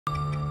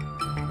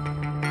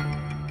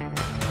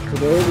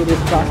Today we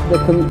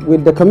discussed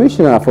with the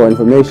Commissioner for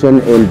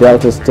Information in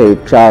Delta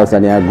State, Charles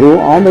Aniagwu,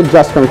 on the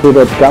just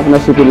concluded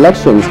governorship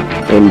elections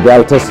in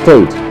Delta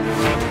State.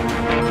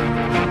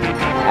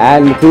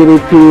 And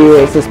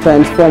PDP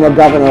suspends former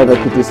governor of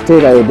Ekiti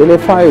State, Ayodele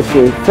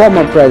Fayose,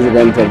 former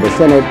president of the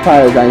Senate,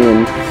 Pius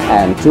Anyin,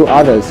 and two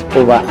others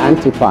over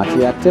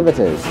anti-party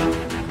activities.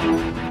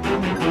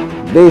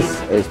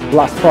 This is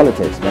Plus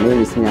Politics. My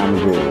name is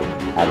Aniagwu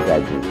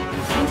Abdaji.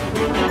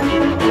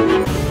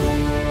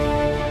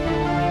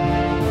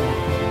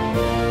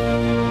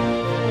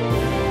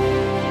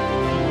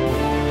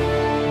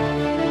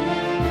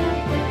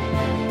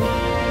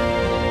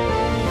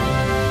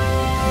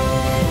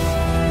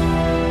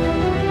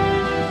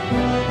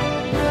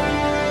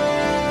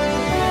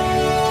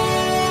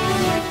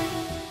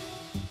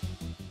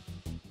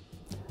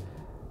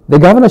 The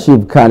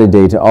governorship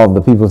candidate of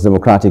the People's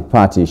Democratic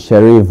Party,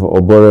 Sheriff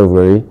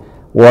Oborevwori,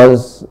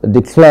 was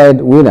declared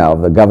winner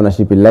of the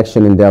governorship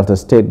election in Delta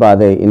State by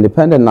the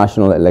Independent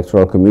National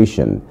Electoral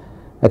Commission.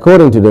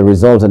 According to the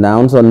results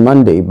announced on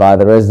Monday by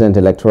the Resident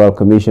Electoral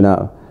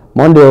Commissioner,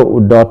 Monday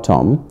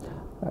Udotom,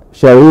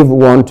 Sheriff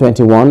won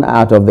 21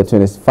 out of the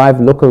 25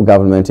 local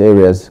government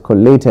areas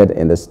collated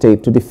in the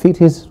state to defeat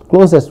his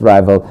closest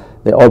rival,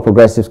 the All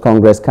Progressives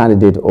Congress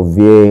candidate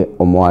Ovie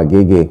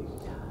Omoagege.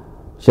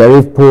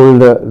 Sheriff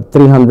polled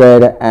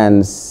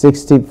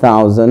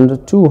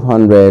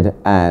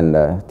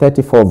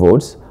 360,234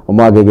 votes.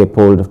 Omoagege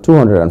polled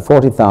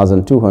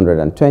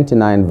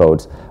 240,229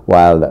 votes,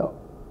 while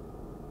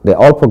the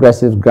All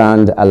Progressives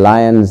Grand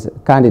Alliance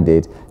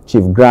candidate,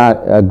 Chief Great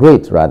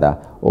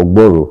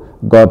Ogboru,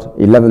 got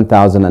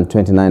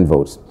 11,029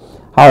 votes.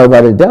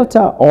 However, the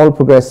Delta All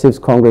Progressives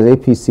Congress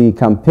APC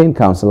Campaign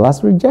Council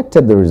has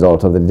rejected the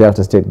result of the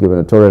Delta State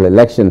gubernatorial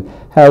election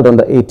held on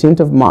the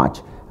 18th of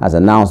March, as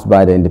announced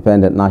by the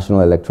Independent National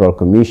Electoral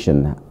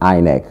Commission,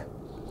 INEC.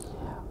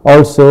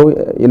 Also,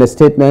 in a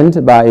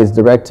statement by its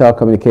Director of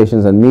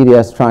Communications and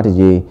Media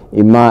Strategy,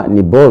 Ima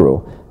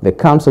Niboro, the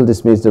council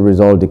dismissed the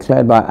result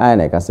declared by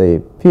INEC as a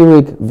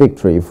Pyrrhic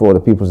victory for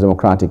the People's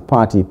Democratic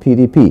Party,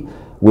 PDP,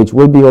 which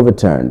will be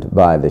overturned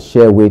by the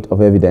sheer weight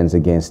of evidence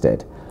against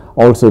it.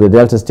 Also, the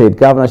Delta State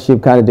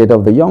governorship candidate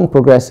of the Young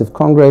Progressive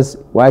Congress,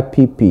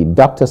 YPP,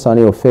 Dr.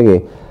 Sonny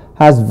Ofege,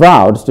 has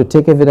vowed to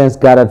take evidence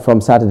gathered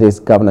from Saturday's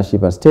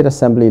governorship and state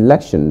assembly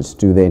elections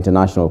to the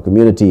international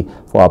community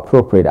for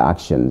appropriate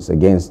actions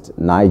against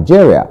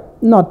Nigeria,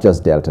 not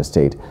just Delta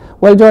State.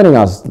 Well, joining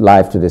us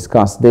live to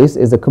discuss this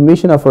is the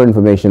Commissioner for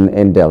Information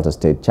in Delta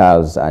State,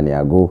 Charles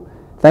Aniagwu.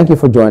 Thank you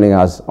for joining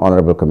us,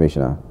 Honorable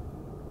Commissioner.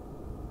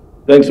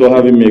 Thanks for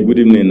having me. Good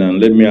evening, and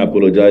let me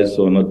apologize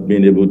for not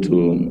being able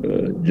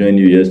to join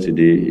you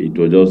yesterday. It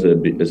was just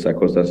a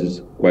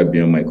circumstances quite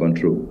beyond my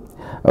control.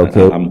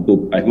 Okay.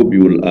 I hope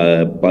you will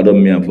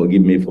pardon me and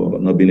forgive me for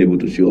not being able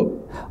to show up.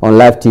 On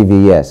live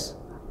TV, yes.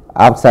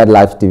 Outside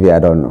live TV, I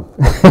don't know.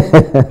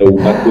 We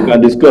can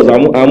discuss. I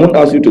won't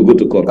ask you to go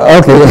to court.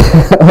 Okay,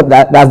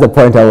 that's the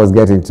point I was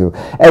getting to.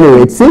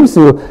 Anyway, it seems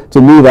to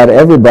me that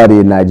everybody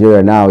in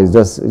Nigeria now is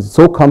just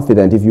so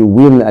confident. If you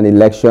win an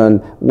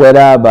election,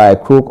 whether by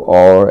crook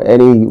or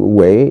any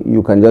way,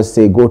 you can just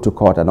say go to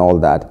court and all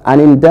that.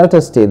 And in Delta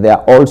State, they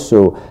are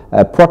also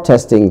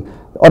protesting.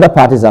 Other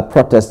parties are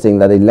protesting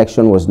that the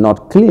election was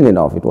not clean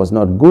enough, it was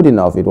not good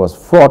enough, it was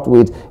fraught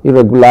with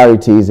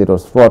irregularities, it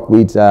was fraught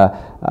with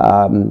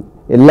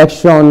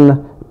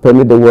election,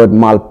 permit the word,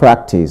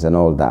 malpractice and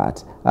all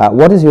that.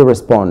 What is your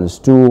response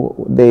to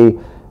the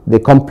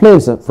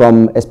complaints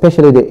from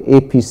especially the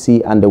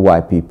APC and the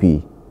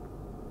YPP?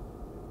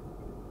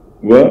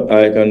 Well,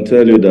 I can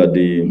tell you that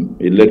the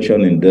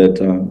election in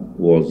Delta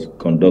was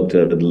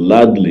conducted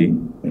largely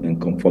in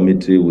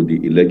conformity with the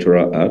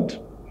Electoral Act.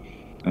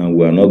 And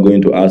we are not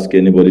going to ask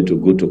anybody to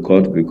go to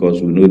court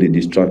because we know the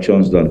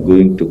distractions that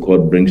going to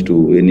court brings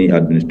to any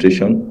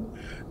administration.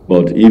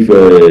 But if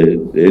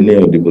any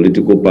of the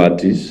political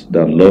parties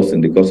that lost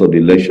in the course of the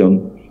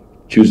election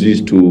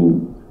chooses to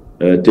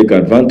take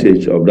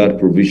advantage of that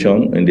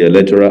provision in the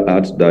Electoral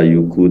Act that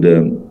you could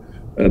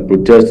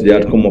protest the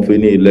outcome of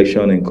any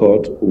election in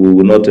court, we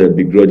will not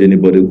begrudge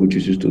anybody who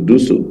chooses to do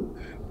so.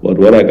 But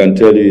what I can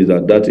tell you is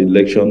that that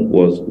election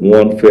was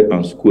won fair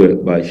and square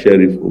by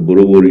Sheriff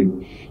Oborevwori,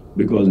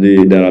 because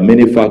there are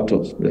many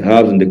factors.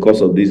 Perhaps in the course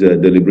of this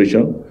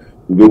deliberation,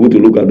 we'll be able to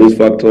look at those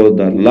factors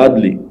that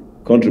largely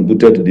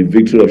contributed to the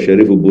victory of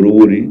Sheriff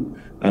Oborevwori,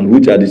 and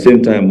which at the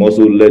same time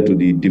also led to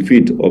the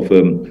defeat of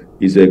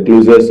his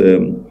closest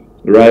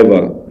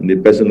rival in the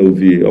person of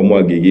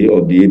Omoagege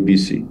of the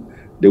APC.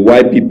 The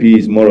YPP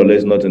is more or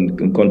less not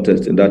in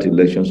contest in that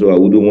election, so I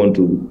wouldn't want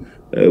to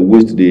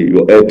waste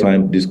your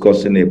airtime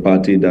discussing a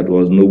party that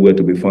was nowhere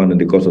to be found in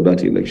the course of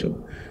that election.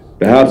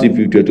 Perhaps if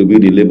it were to be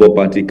the Labour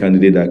Party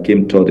candidate that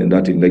came third in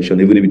that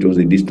election, even if it was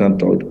a distant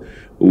third,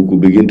 we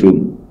could begin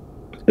to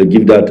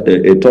give that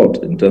a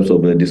thought in terms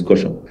of a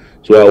discussion.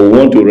 So I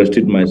want to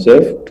restrict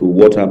myself to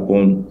what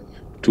happened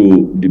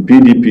to the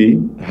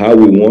PDP, how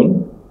we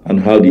won,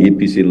 and how the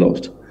APC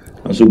lost.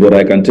 And so, but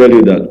I can tell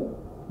you that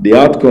the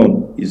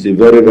outcome is a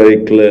very,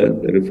 very clear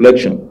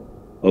reflection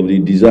of the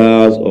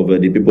desires of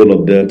the people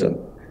of Delta.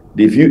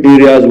 The few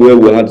areas where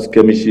we had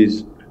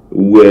skirmishes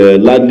were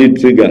largely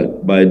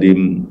triggered by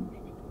the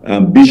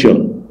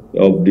ambition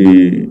of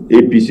the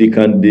APC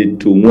candidate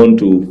to want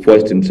to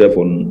foist himself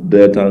on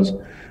Deltans,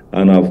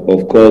 and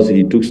of course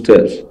he took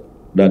steps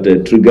that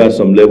triggered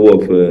some level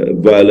of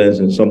violence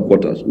in some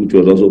quarters, which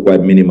was also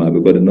quite minimal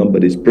because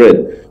the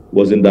spread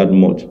wasn't that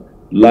much.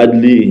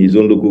 Largely in his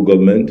own local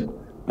government,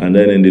 and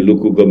then in the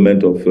local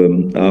government of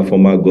our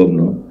former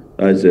governor,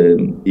 as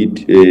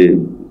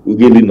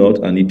Ugeli North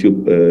and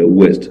Ethiopia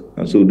West.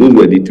 And so those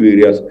were the two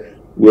areas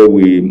where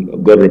we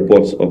got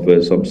reports of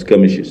some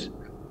skirmishes.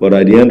 But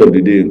at the end of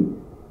the day,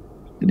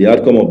 the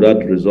outcome of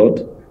that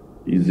result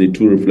is a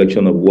true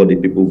reflection of what the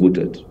people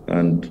voted.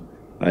 And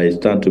I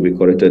stand to be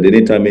corrected.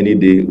 Anytime, any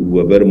day,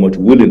 we were very much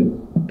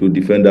willing to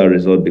defend that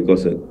result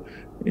because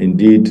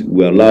indeed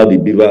we allowed the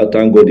beaver,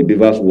 thank God the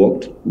beavers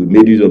worked. We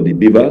made use of the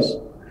beavers.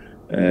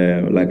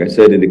 Like I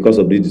said, in the course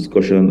of this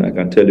discussion, I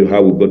can tell you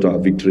how we got our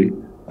victory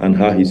and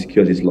how he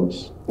secured his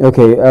loss.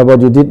 Okay,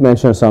 but you did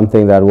mention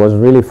something that was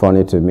really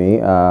funny to me.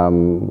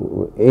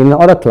 In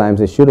other climes,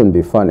 it shouldn't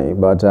be funny,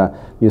 but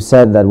you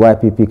said that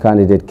YPP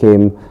candidate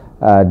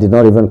did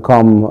not even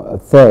come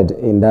third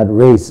in that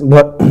race.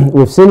 But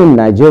we've seen in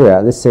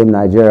Nigeria, this same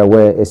Nigeria,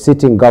 where a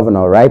sitting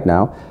governor right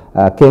now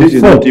came This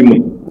is third. not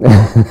him.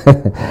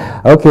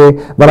 Okay,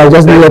 but I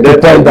just needed to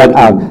point that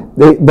out.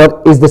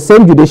 But it's the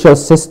same judicial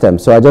system,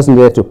 so I just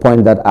needed to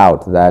point that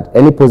out, that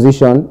any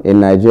position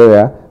in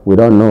Nigeria, we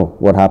don't know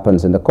what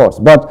happens in the courts.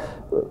 But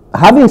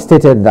having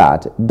stated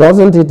that,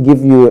 doesn't it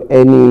give you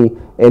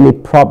any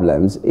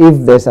problems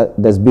if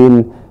there's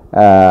been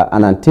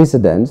an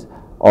antecedent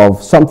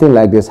of something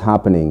like this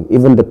happening,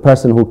 even the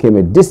person who came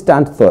a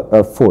distant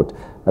foot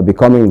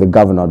becoming the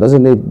governor?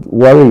 Doesn't it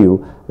worry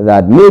you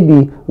that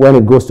maybe when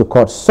it goes to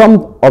court,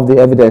 some of the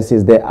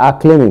evidences they are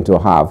claiming to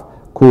have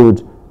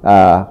could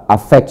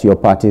affect your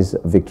party's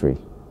victory?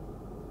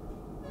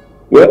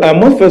 Well, I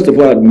must first of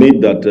all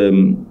admit that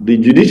the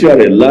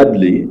judiciary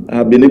largely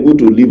have been able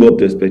to live up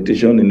to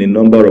expectation in a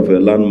number of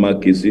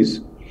landmark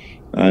cases.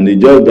 And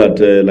it's just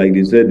that, like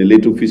they said, the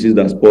little feces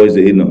that spoils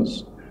the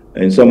anus.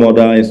 In some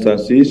other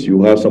instances,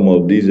 you have some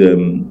of these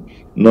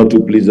not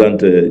too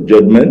pleasant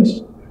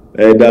judgments,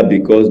 either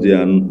because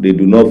they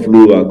do not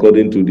flow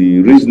according to the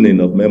reasoning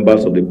of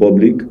members of the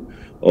public,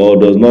 or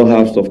does not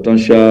have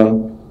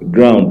substantial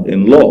ground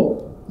in law.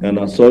 And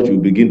as such, you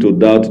begin to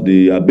doubt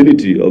the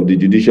ability of the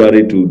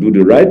judiciary to do the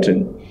right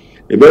thing.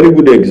 A very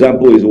good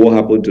example is what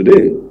happened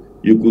today.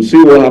 You could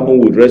see what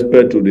happened with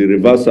respect to the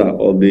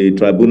reversal of the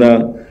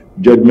tribunal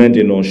judgment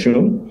in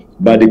Osun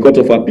by the Court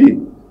of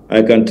Appeal.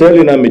 I can tell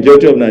you now,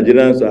 majority of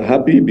Nigerians are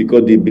happy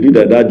because they believe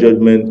that that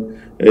judgment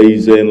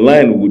is in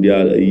line with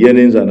their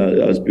yearnings and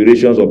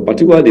aspirations of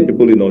particularly the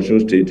people in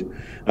Osun State.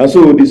 And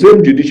so the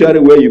same judiciary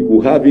where you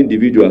could have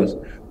individuals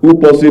who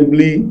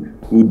possibly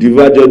would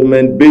defer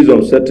judgment based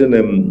on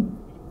certain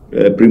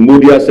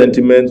primordial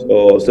sentiments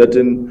or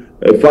certain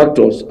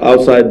factors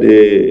outside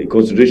the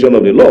consideration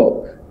of the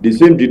law. The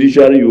same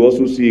judiciary, you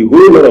also see a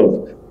whole lot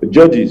of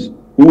judges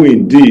who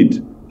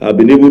indeed have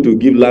been able to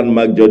give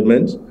landmark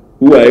judgments,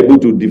 who are able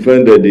to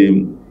defend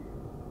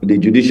the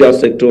judicial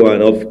sector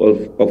and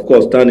of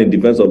course stand in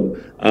defense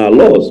of our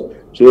laws.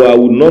 So I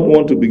would not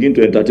want to begin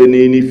to entertain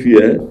any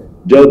fear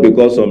just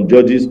because some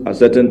judges at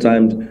certain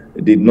times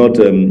did not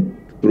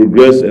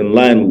progress in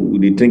line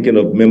with the thinking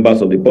of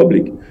members of the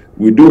public.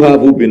 We do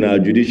have hope in our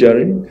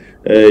judiciary.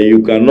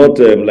 You cannot,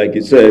 like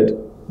you said,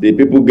 the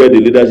people get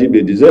the leadership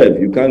they deserve.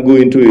 You can't go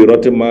into a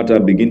rotten matter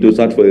and begin to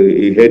search for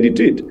a heady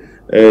treat.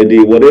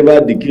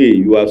 Whatever decay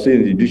you have seen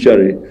in the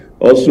judiciary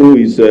also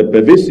is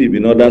pervasive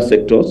in other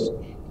sectors.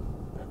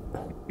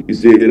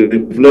 It's a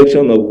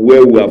reflection of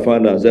where we have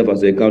found ourselves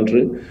as a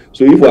country.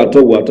 So if we are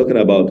talking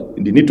about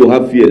the need to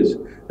have fears,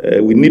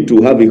 we need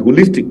to have a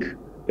holistic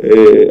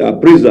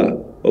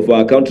appraisal of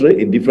our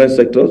country in different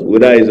sectors,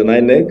 whether it's in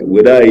INEC,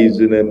 whether it's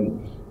in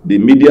the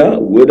media,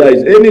 whether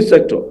it's any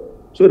sector,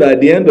 so that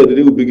at the end of the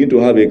day, we begin to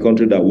have a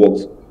country that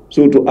works.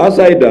 So to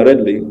answer it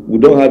directly, we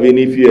don't have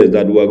any fears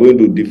that we are going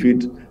to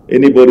defeat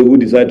anybody who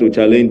decides to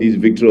challenge this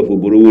victory of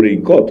Oborowori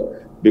in court,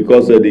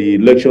 because the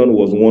election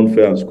was won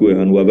fair and square,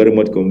 and we are very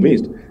much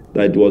convinced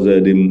that it was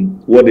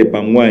what the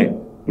palm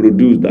wine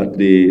produced that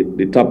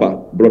the tapper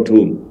brought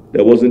home.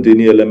 There wasn't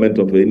any element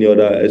of any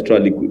other extra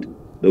liquid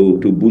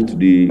to boost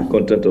the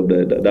content of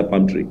that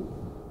palm tree.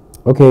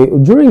 Okay,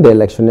 during the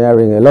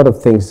electioneering, a lot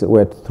of things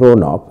were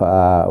thrown up.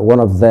 One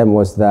of them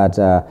was that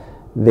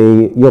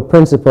your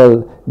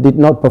principal did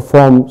not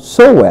perform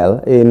so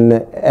well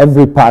in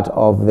every part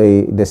of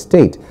the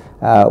state.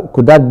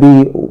 Could that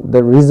be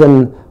the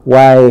reason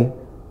why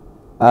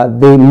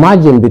the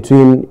margin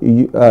between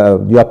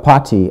your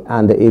party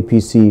and the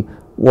APC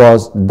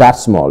was that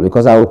small?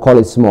 Because I would call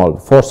it small.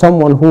 For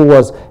someone who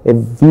was a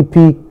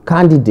VP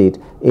candidate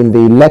in the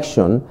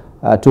election,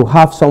 to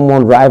have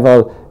someone a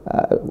rival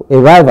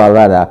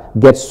rather,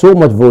 get so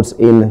much votes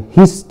in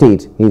his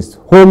state, his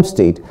home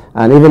state,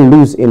 and even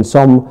lose in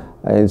some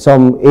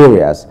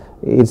areas,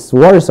 it's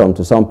worrisome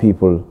to some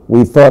people.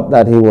 We thought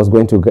that he was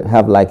going to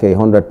have like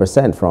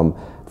 100%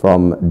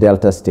 from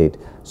Delta State.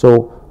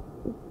 So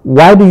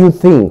why do you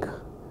think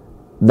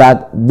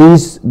that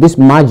this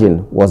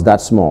margin was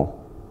that small?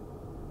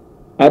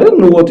 I don't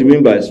know what you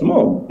mean by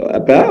small.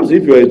 Perhaps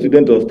if you're a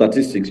student of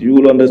statistics, you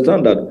will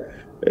understand that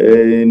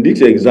in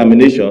this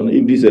examination,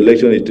 if this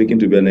election is taken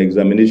to be an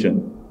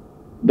examination,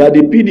 that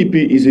the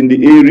PDP is in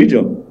the A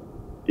region.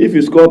 If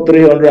you score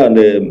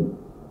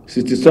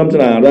 360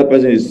 something and another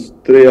person is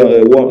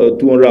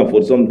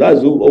 240 something,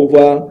 that's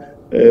over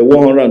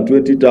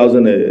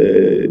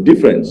 120,000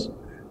 difference.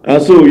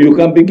 And so you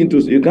can't begin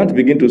to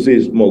say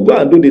it's small. Go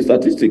and do the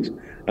statistics,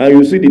 and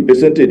you see the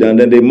percentage and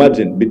then the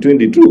margin between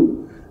the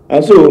two.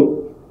 And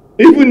so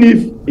even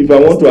if I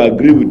want to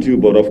agree with you,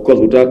 but of course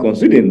without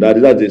considering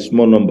that that's a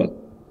small number,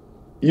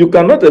 you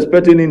cannot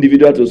expect an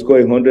individual to score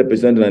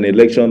 100% in an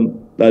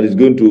election that is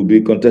going to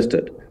be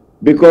contested,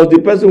 because the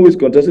person who is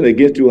contesting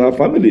against you have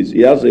families.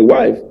 He has a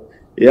wife.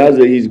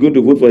 He's going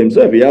to vote for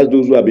himself. He has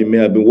those who may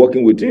have been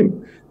working with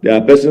him. There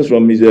are persons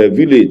from his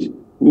village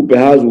who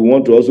perhaps will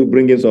want to also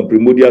bring in some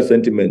primordial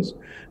sentiments.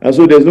 And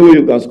so there's no way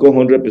you can score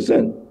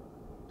 100%.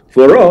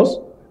 For us,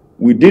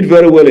 we did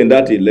very well in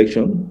that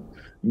election.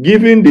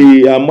 Given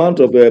the amount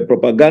of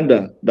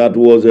propaganda that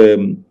was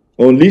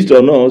unleashed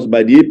on us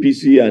by the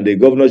APC and the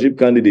governorship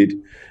candidate,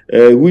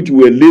 which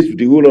were laced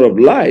with a whole lot of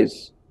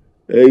lies,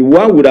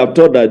 one would have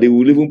thought that they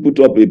would even put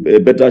up a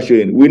better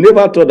showing. We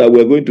never thought that we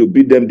were going to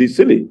beat them this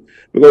silly.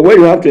 Because when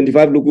you have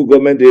 25 local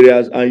government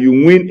areas and you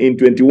win in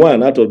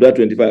 21 out of that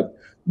 25,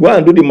 go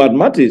and do the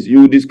mathematics.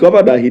 You will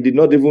discover that he did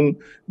not even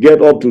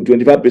get up to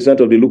 25%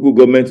 of the local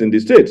governments in the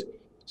state.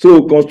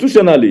 So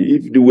constitutionally,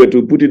 if they were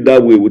to put it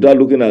that way, without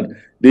looking at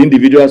the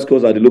individual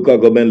scores at the local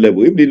government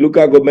level, if the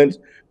local governments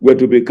were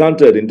to be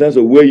counted in terms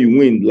of where you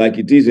win, like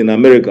it is in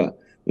America,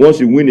 once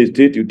you win a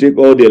state, you take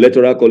all the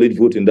electoral college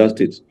vote in that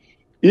state.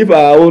 If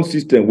our own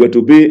system were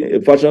to be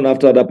fashioned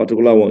after that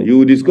particular one, you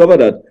will discover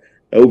that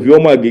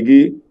Ovioma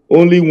Agege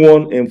only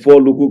 1 in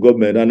 4 local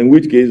government, and in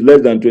which case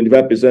less than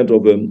 25%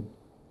 of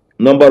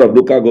number of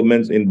local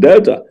governments in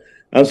Delta.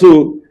 And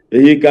so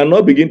he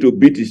cannot begin to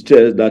beat his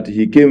chest that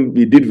he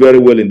did very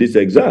well in this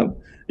exam.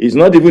 It's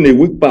not even a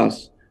weak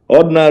pass.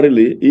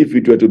 Ordinarily, if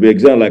it were to be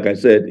examined, like I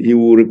said, he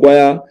will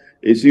require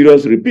a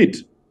serious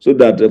repeat so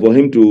that for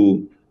him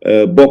to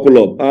buckle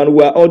up. And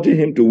we are urging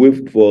him to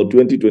wait for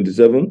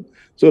 2027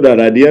 so that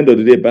at the end of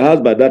the day,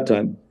 perhaps by that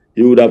time,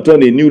 he would have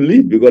turned a new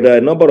leaf, because there are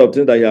a number of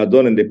things that he has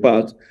done in the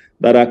past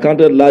that are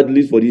counted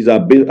largely for his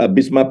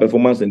abysmal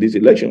performance in this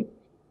election.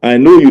 I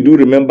know you do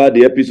remember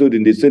the episode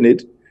in the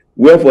Senate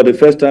where for the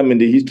first time in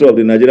the history of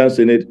the Nigerian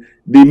Senate,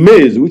 the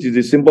maize, which is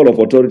the symbol of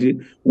authority,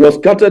 was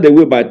scattered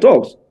away by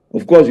talks.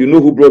 Of course, you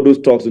know who brought those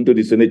talks into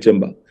the Senate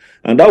chamber.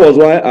 And that was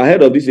why,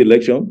 ahead of this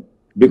election,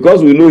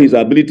 because we know his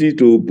ability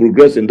to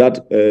progress in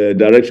that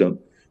direction,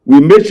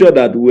 we made sure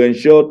that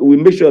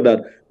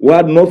we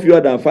had no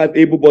fewer than 5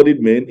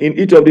 able-bodied men in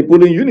each of the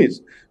polling units,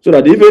 so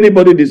that if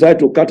anybody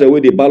decides to cut away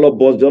the ballot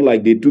box just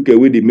like they took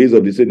away the maize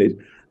of the Senate,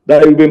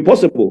 that it would be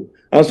impossible.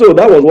 And so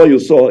that was what you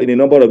saw in a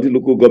number of these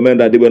local governments,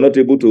 that they were not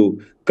able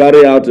to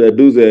carry out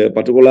those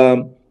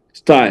particular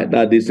style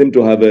that they seem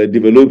to have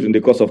developed in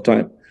the course of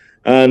time.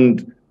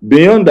 And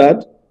beyond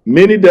that,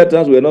 many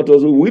Deltans were not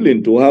also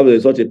willing to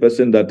have such a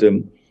person that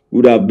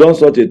would have done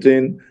such a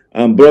thing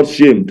and brought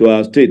shame to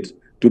our state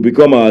to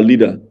become our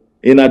leader.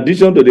 In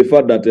addition to the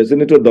fact that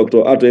Senator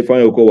Dr. Ato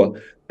Ifeanyi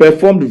Okowa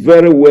performed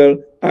very well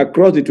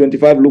across the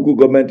 25 local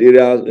government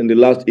areas in the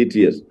last 8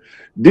 years.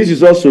 This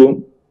is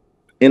also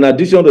in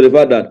addition to the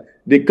fact that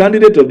the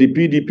candidate of the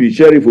PDP,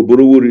 Sheriff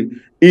Oborowori,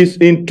 is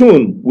in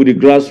tune with the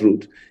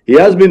grassroots. He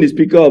has been the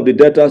Speaker of the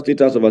Delta State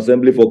House of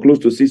Assembly for close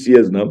to 6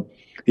 years now.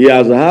 He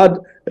has had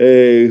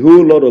a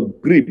whole lot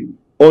of grip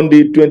on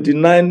the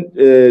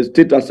 29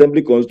 state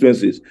assembly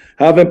constituencies,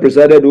 having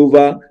presided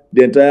over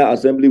the entire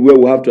assembly where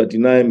we have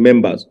 29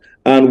 members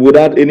and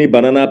without any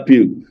banana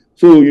peel.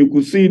 So you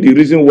could see the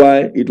reason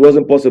why it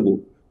wasn't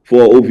possible for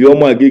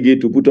Ovioma Agege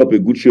to put up a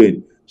good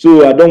showing.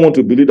 So I don't want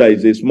to believe that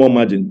it's a small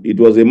margin. It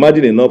was a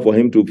margin enough for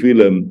him to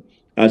feel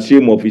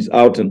ashamed of his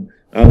outing,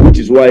 and which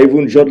is why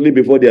even shortly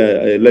before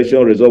the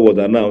election result was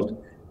announced,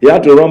 he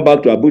had to run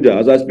back to Abuja.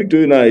 As I speak to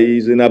you now,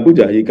 he's in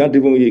Abuja. He can't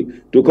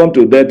even to come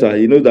to Delta.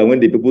 He knows that when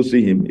the people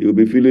see him, he will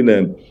be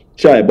feeling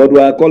shy. But we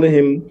are calling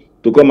him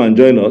to come and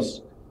join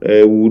us.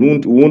 We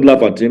won't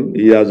laugh at him.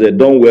 He has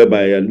done well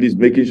by at least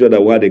making sure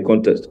that we had a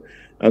contest.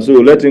 And so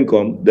let him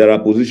come. There are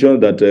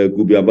positions that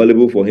could be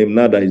available for him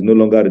now that he's no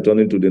longer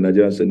returning to the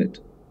Nigerian Senate.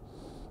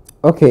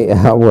 Okay,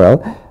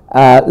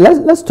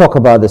 let's talk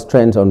about the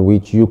strength on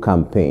which you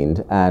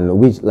campaigned and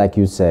which, like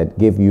you said,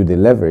 gave you the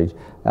leverage,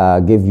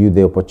 gave you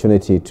the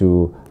opportunity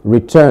to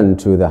return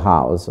to the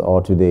House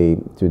or to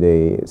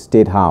the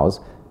State House,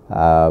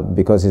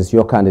 because it's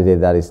your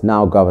candidate that is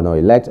now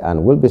governor-elect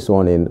and will be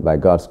sworn in by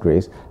God's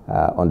grace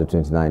on the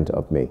 29th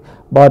of May.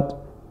 But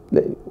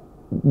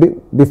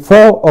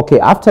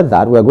after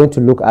that, we're going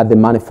to look at the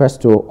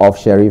manifesto of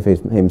Sheriff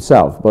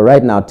himself. But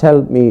right now,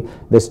 tell me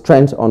the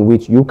strength on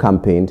which you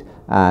campaigned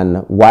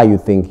and why you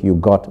think you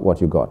got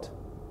what you got?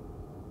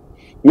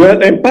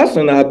 Well, in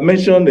person, I have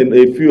mentioned in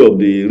a few of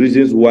the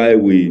reasons why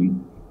we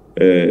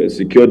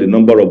secured the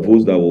number of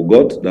votes that we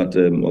got, that,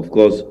 of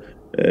course,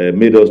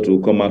 made us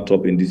to come out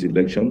top in this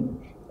election,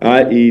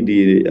 i.e.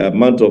 the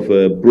amount of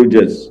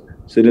projects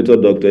Senator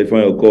Dr.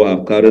 Ifeanyi Okowa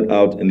have carried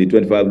out in the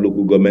 25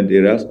 local government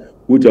areas,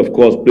 which, of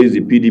course, placed the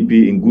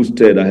PDP in good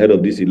stead ahead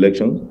of this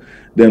election.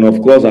 Then,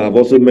 of course, I have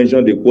also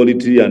mentioned the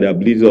quality and the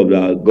ability of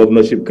the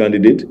governorship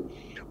candidate.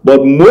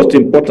 But most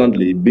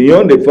importantly,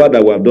 beyond the fact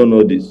that we have done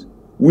all this,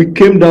 we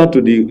came down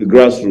to the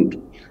grassroots.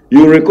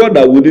 You recall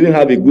that we didn't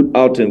have a good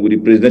outing with the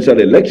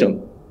presidential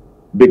election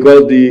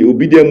because the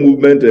obedient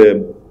movement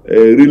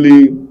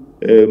really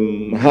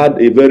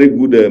had a very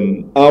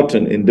good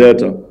outing in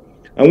Delta.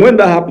 And when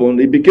that happened,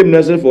 it became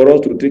necessary for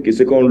us to take a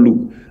second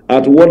look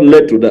at what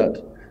led to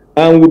that.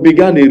 And we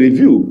began a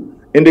review.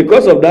 In the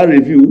course of that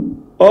review,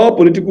 all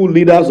political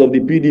leaders of the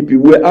PDP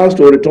were asked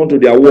to return to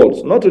their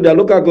wards, not to their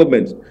local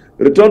governments.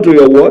 Return to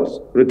your wards,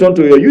 return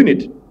to your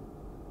unit.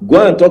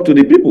 Go and talk to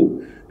the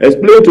people.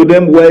 Explain to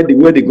them where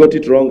they got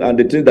it wrong and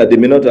the things that they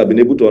may not have been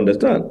able to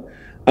understand.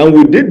 And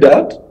we did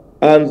that.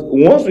 And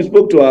once we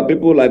spoke to our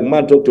people, like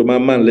man talk to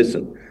man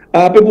listen,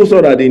 our people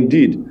saw that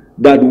indeed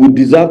that we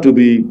deserve to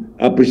be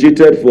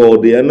appreciated for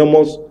the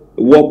enormous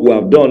work we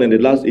have done in the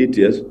last 8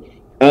 years,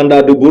 and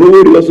that the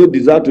Borowori also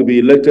deserve to be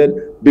elected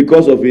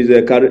because of his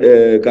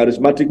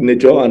charismatic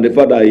nature and the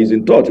fact that he's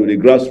in touch with the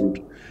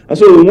grassroots. And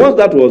so once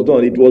that was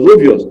done, it was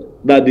obvious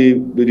that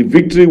the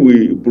victory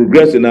will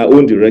progress in our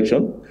own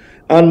direction.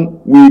 And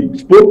we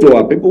spoke to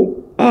our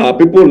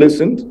people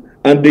listened,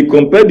 and they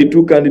compared the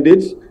two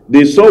candidates.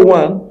 They saw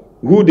one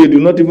who they do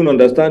not even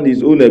understand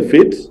his own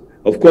faith.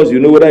 Of course, you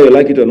know, whether you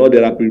like it or not,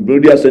 there are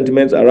primordial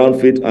sentiments around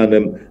faith and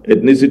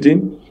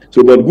ethnicity.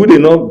 So, but good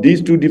enough,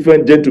 these two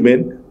different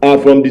gentlemen are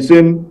from the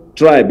same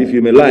tribe, if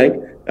you may like,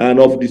 and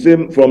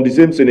from the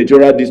same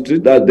senatorial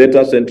district, that's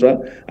Delta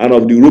Central, and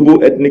of the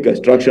Urobo ethnic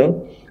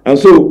extraction. And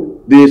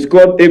so they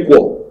scored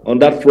equal on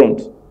that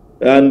front.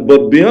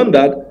 But beyond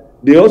that,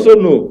 you also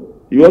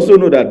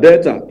know that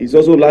Delta is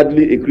also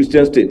largely a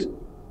Christian state.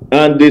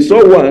 And they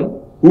saw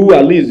one who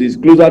at least is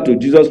closer to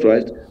Jesus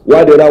Christ,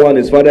 while the other one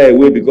is farther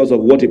away because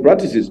of what he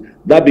practices.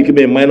 That became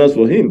a minus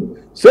for him.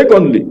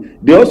 Secondly,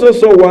 they also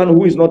saw one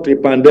who is not a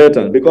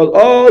Pan-Deltan, because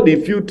all the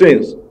few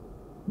things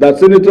that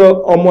Senator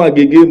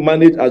Aniagwu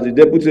managed as the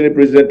deputy Senate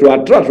president to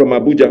attract from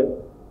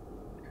Abuja,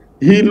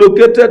 he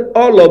located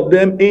all of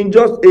them in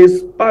just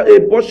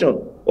a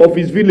portion of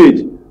his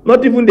village,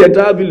 not even the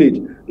entire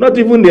village, not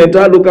even the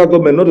entire local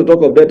government, not to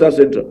talk of Delta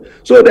Central.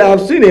 So they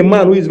have seen a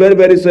man who is very,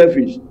 very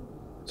selfish.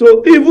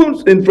 So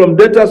even from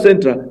Delta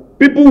Central,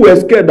 people were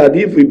scared that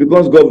if he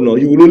becomes governor,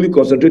 he will only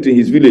concentrate in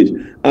his village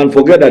and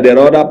forget that there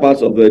are other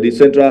parts of the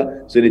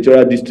central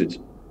senatorial district.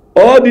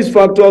 All these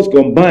factors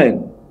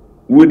combined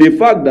with the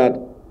fact that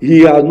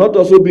he has not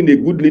also been a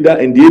good leader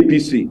in the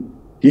APC.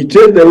 He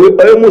changed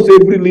almost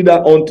every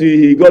leader until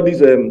he got this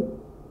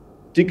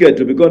ticket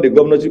to become the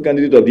governorship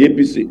candidate of the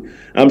APC.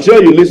 I'm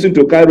sure you listened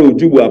to Cairo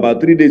Ujubu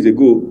about 3 days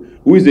ago,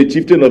 who is the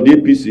chieftain of the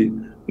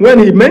APC, when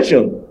he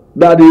mentioned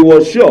that he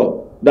was sure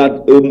that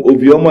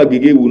Ovioma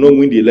Agege will not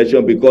win the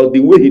election because the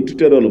way he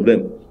treated all of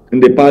them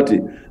in the party.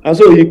 And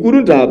so he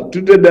couldn't have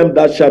treated them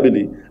that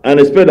shabbily and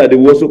expect that they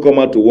will also come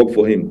out to work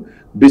for him.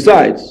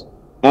 Besides,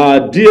 our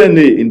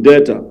DNA in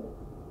Delta,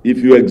 if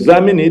you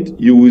examine it,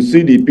 you will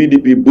see the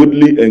PDP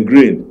boldly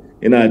ingrained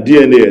in our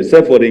DNA,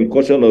 except for the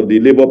incursion of the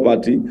Labour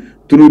Party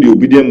through the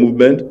obedient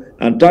movement.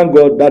 And thank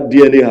God that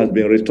DNA has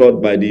been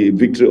restored by the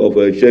victory of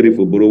Sheriff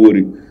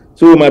Borowori.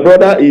 So my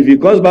brother, if he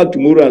comes back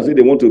tomorrow and say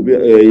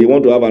he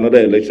want to have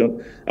another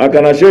election, I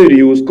can assure you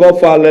he will score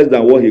far less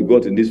than what he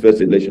got in this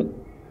first election.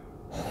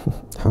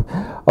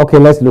 Okay,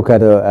 let's look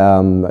at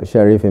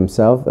Sheriff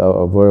himself,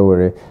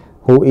 Borowori,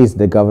 who is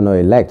the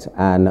governor-elect,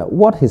 and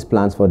what his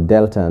plans for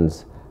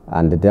Deltans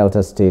and the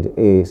Delta State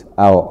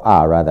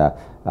are rather.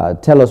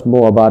 Tell us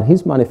more about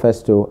his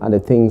manifesto and the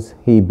things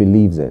he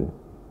believes in.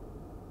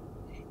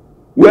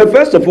 Well,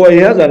 first of all, he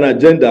has an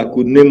agenda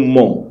could name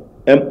MORE,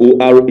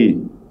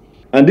 M-O-R-E.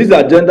 And this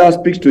agenda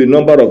speaks to a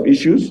number of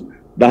issues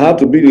that have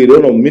to be with a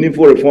lot of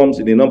meaningful reforms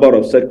in a number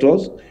of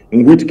sectors,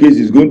 in which case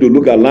he's going to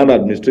look at land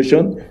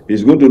administration,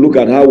 he's going to look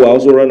at how we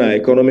also run our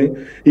economy.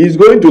 He's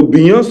going to,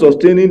 beyond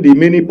sustaining the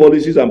many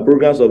policies and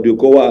programs of the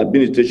Okowa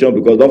administration,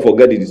 because don't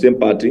forget it's the same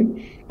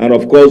party, and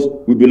of course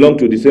we belong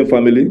to the same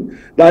family,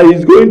 that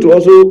he's going to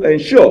also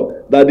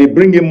ensure that they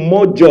bring in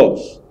more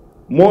jobs,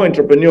 more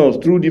entrepreneurs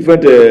through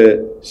different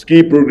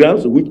skill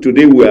programs, which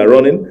today we are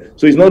running.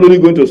 So he's not only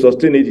going to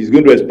sustain it, he's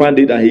going to expand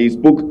it, and he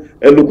spoke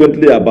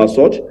eloquently about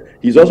such.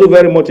 He's also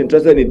very much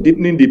interested in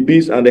deepening the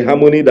peace and the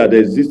harmony that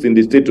exists in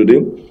the state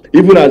today,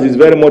 even as he's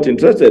very much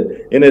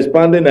interested in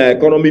expanding our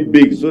economy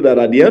big, so that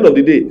at the end of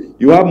the day,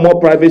 you have more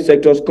private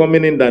sectors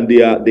coming in than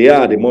they are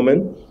at the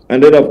moment.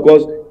 And then, of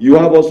course, you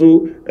have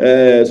also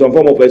some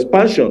form of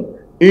expansion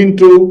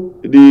into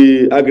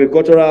the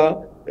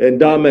agricultural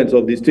endowments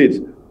of the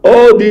state,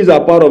 All these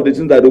are part of the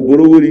things that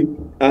Oborowori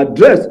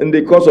addressed in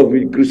the course of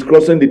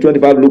crisscrossing the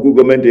 25 local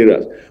government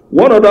areas.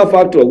 One other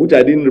factor, which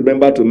I didn't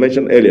remember to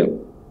mention earlier,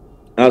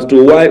 as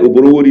to why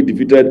Oborowori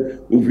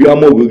defeated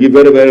Uviamogugi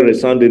very, very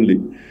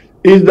resoundingly,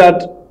 is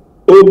that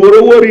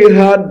Oborowori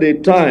had the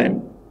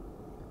time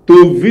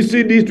to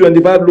visit these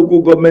 25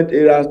 local government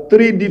areas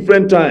 3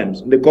 different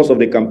times in the course of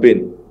the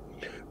campaign.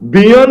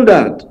 Beyond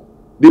that,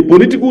 the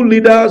political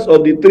leaders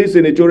of the 3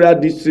 senatorial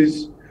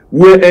districts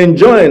were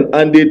enjoined,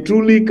 and they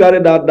truly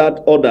carried out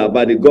that order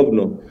by the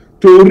governor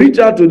to reach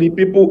out to the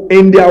people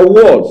in their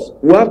wards.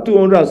 We have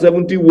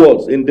 270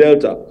 wards in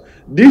Delta.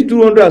 These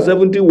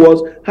 270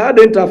 wards had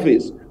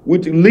interface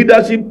with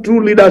leadership,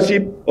 true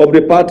leadership of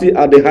the party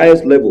at the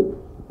highest level.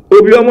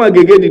 Obioma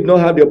Agege did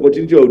not have the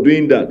opportunity of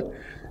doing that.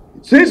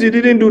 Since he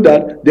didn't do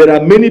that, there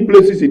are many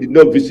places he did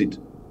not visit.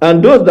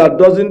 And those that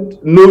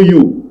doesn't know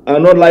you are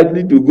not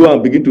likely to go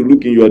and begin to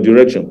look in your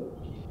direction.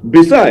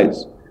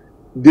 Besides,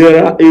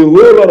 there are a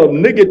whole lot of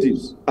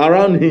negatives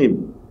around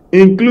him,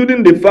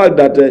 including the fact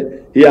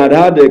that he had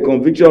had a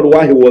conviction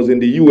while he was in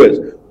the US.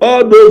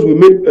 All those we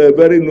make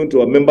very known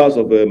to our members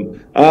of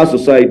our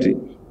society.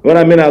 When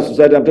I mean our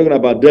society, I'm talking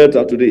about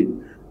Delta today.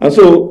 And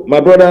so, my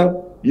brother,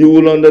 you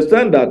will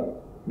understand that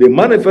the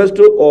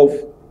manifesto of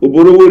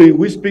Oborowori,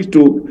 which speaks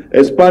to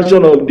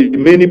expansion of the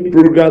many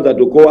programs that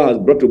Okowa has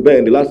brought to bear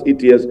in the last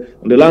 8 years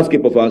on the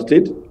landscape of our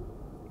state,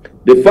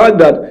 the fact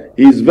that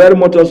he is very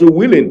much also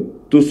willing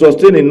to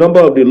sustain a number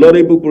of the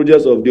laudable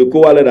projects of the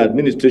Okowa-led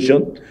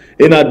administration,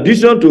 in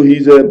addition to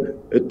his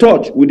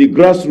touch with the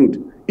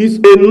grassroots, is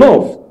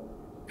enough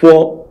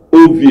for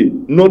Ovie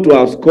not to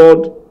have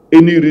scored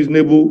any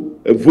reasonable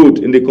vote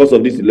in the course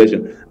of this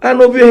election.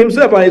 And Ovie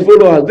himself and his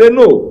followers, they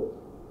know.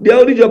 They are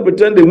only just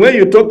pretending. When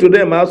you talk to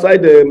them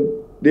outside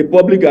the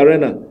public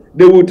arena,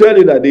 they will tell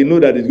you that they know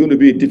that it's going to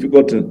be a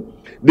difficult thing.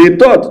 They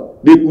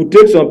thought they could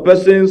take some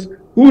persons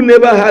who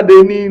never had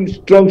any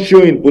strong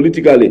showing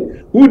politically,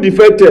 who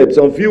defected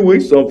some few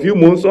weeks, some few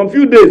months, some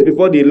few days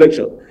before the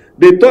election.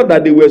 They thought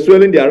that they were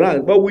swelling their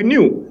ranks, but we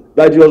knew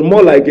that it was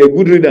more like a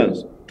good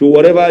riddance to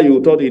whatever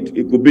you thought it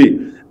could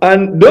be.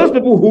 And those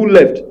people who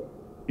left,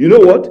 you know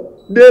what?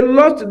 They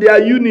lost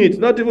their unit,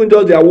 not even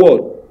just their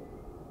word.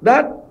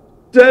 That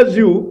tells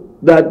you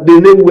that they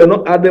were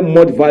not adding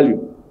much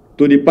value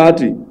to the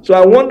party. So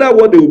I wonder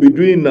what they will be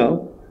doing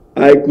now.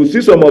 I could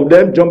see some of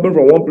them jumping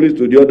from one place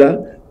to the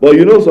other, but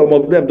you know, some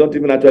of them don't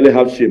even actually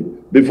have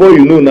shame. Before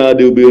you know now,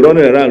 they will be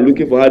running around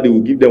looking for how they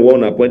will give them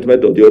one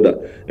appointment or the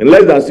other. In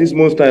less than 6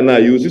 months' time now,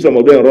 you will see some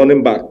of them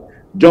running back,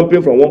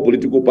 jumping from one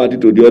political party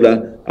to the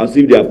other as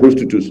if they are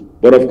prostitutes.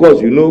 But of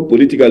course, you know,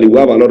 politically, we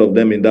have a lot of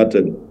them in that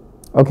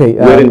okay,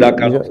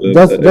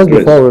 just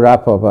before we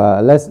wrap up,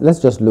 let's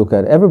just look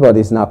at, everybody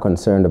is now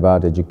concerned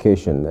about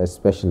education,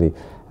 especially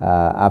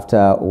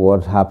after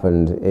what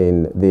happened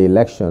in the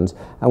elections,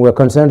 and we're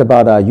concerned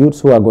about our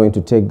youths who are going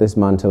to take this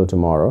mantle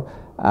tomorrow,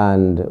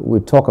 and we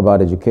talk about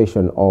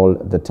education all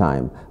the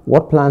time.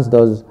 What plans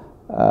does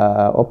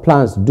or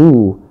plans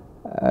do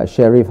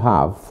Sheriff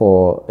have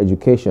for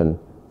education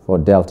for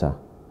Delta?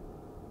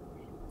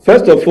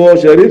 First of all,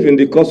 Sheriff, in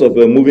the course of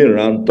moving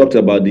around, talked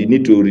about the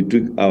need to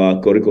retweak our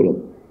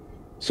curriculum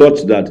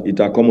such that it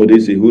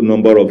accommodates a whole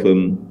number of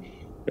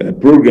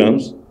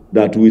programs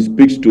that will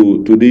speak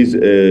to this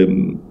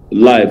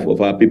life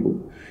of our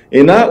people.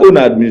 In our own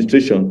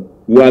administration,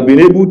 we have been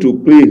able to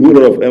pay a whole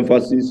lot of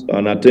emphasis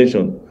and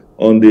attention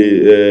on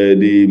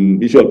the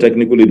issue of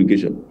technical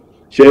education.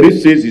 Sheriff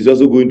says he's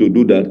also going to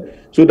do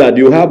that so that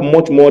you have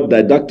much more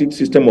didactic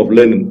system of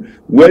learning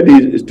where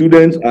the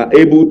students are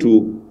able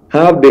to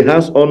have the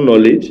hands-on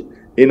knowledge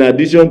in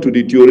addition to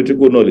the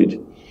theoretical knowledge.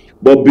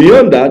 But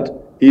beyond that,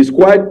 he's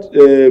quite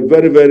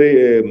very,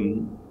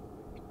 very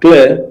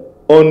clear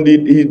on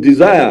his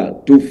desire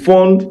to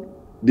fund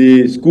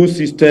the school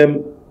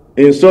system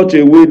in such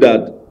a way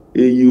that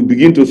you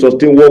begin to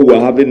sustain what we're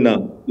having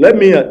now. Let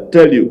me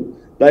tell you,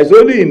 that it's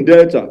only in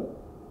Delta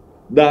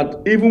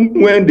that even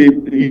when the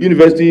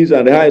universities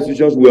and the higher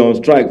institutions were on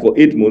strike for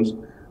 8 months,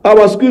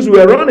 our schools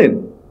were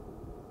running.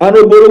 And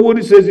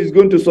Oborowori says he's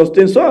going to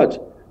sustain such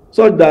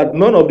that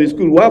none of the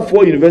schools, we have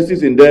 4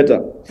 universities in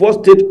Delta, 4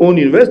 state-owned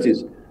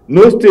universities.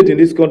 No state in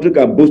this country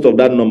can boast of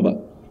that number.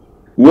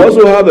 We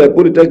also have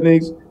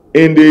polytechnics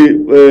in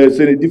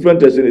the different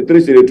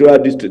 3 senatorial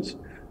districts.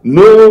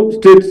 No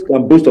state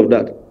can boast of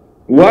that.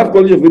 We have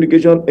College of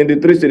Education in the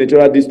 3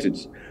 senatorial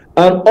districts.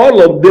 And all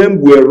of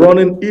them were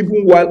running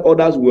even while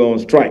others were on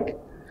strike.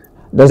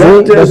 Does he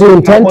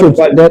intend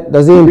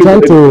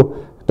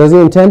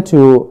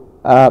to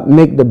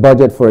make the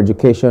budget for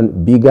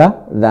education bigger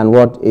than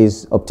what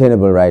is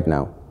obtainable right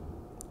now?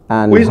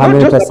 And well, how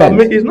many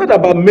percent? It's not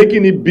about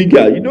making it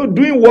bigger. You know,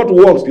 doing what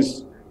works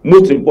is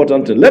most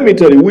important thing. Let me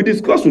tell you, we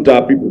discuss with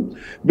our people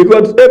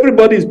because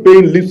everybody is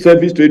paying lip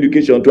service to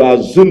education to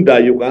assume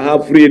that you can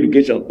have free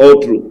education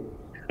all through.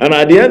 And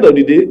at the end of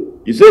the day,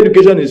 you say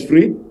education is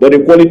free, but the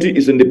quality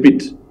is in the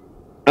pit.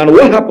 And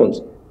what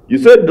happens? You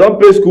say don't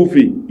pay school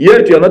fee,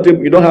 yet you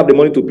don't have the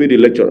money to pay the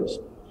lecturers.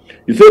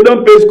 You say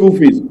don't pay school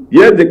fees,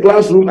 yet the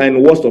classroom are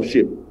in worst of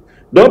shape.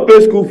 Don't pay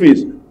school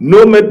fees,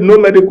 no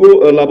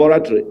medical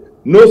laboratory,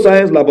 no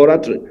science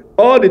laboratory.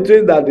 All the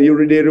things that they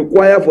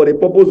require for the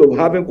purpose of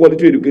having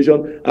quality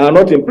education are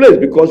not in place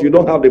because you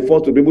don't have the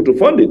funds to be able to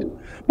fund it.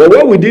 But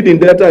what we did in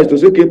Delta is to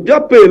say, okay,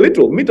 just pay a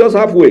little, meet us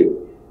halfway,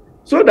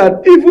 so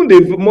that even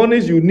the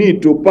monies you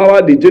need to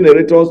power the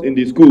generators in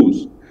the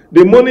schools,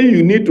 the money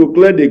you need to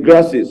clear the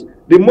grasses,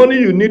 the money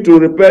you need to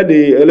repair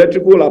the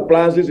electrical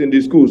appliances in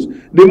the schools,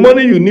 the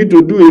money you need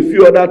to do a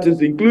few other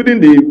things,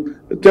 including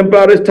the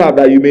temporary staff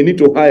that you may need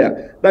to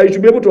hire, that you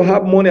should be able to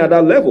have money at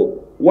that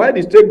level. Why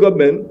the state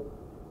government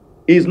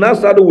is now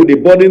saddled with the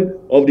burden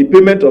of the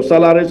payment of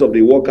salaries of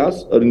the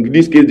workers, or in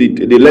this case,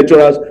 the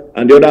lecturers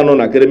and the other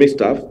non-academic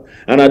staff,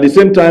 and at the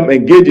same time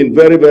engage in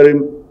very, very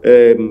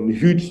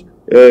huge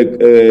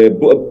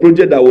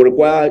project that will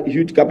require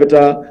huge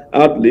capital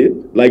outlay,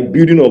 like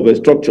building of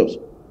structures.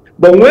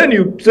 But when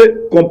you say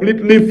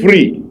completely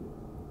free,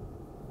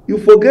 you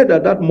forget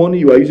that that money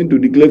you are using to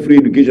declare free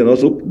education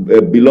also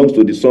belongs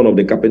to the son of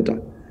the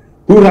carpenter,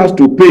 who has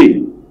to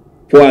pay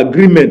for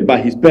agreement by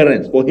his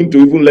parents for him to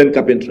even learn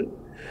carpentry.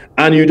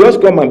 And you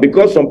just come, and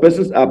because some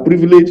persons are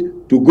privileged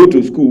to go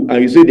to school,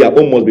 and you say their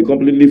home must be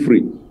completely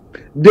free,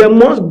 there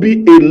must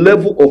be a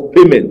level of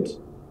payment,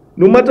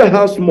 no matter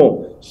how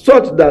small,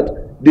 such that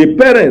the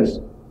parents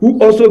who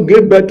also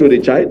gave birth to the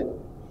child,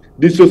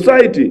 the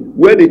society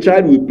where the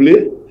child will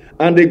play,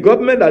 and the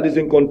government that is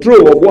in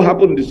control of what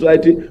happens in the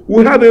society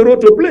will have a role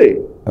to play.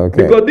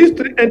 Okay. Because these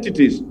three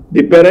entities,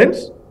 the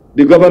parents,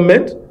 the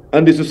government,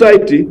 and the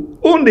society,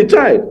 own the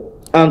child.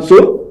 And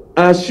so,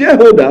 as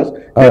shareholders,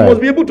 they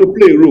must be able to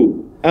play a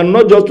role, and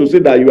not just to say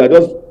that you are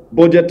just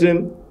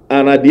budgeting,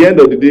 and at the end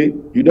of the day,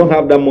 you don't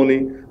have that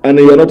money, and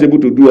you're not able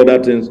to do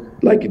other things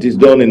like it is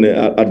done in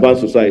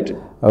advanced society.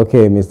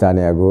 Okay, Mr.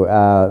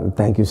 Aniagwu,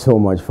 thank you so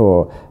much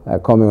for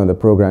coming on the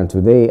program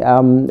today.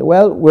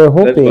 Well, we're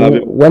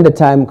hoping when the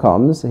time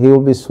comes, he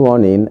will be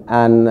sworn in,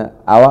 and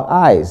our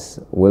eyes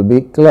will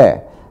be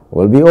clear,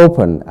 will be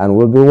open, and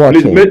will be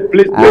watching.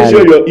 Please make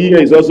sure your ear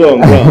is also on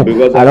ground.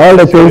 Because and all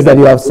the things that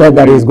you have said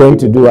that he's going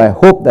to do, I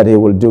hope that he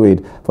will do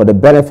it for the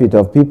benefit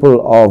of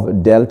people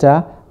of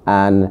Delta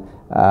and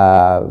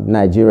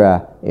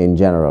Nigeria in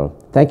general.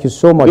 Thank you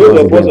so much.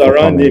 Those of us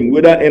around him,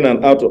 whether in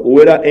or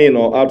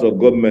out of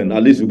government,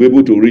 at least we'll be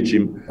able to reach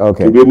him.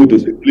 Okay. We'll be able to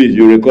say, please,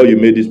 you recall you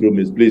made this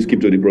promise. Please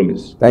keep to the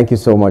promise. Thank you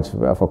so much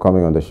for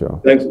coming on the show.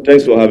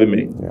 Thanks for having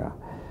me. Yeah.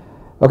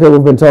 Okay,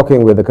 we've been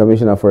talking with the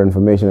Commissioner for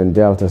Information in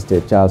Delta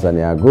State, Charles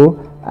Aniagwu,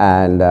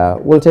 and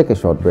we'll take a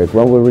short break.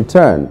 When we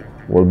return,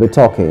 we'll be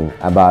talking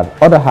about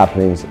other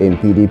happenings in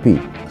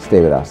PDP.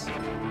 Stay with us.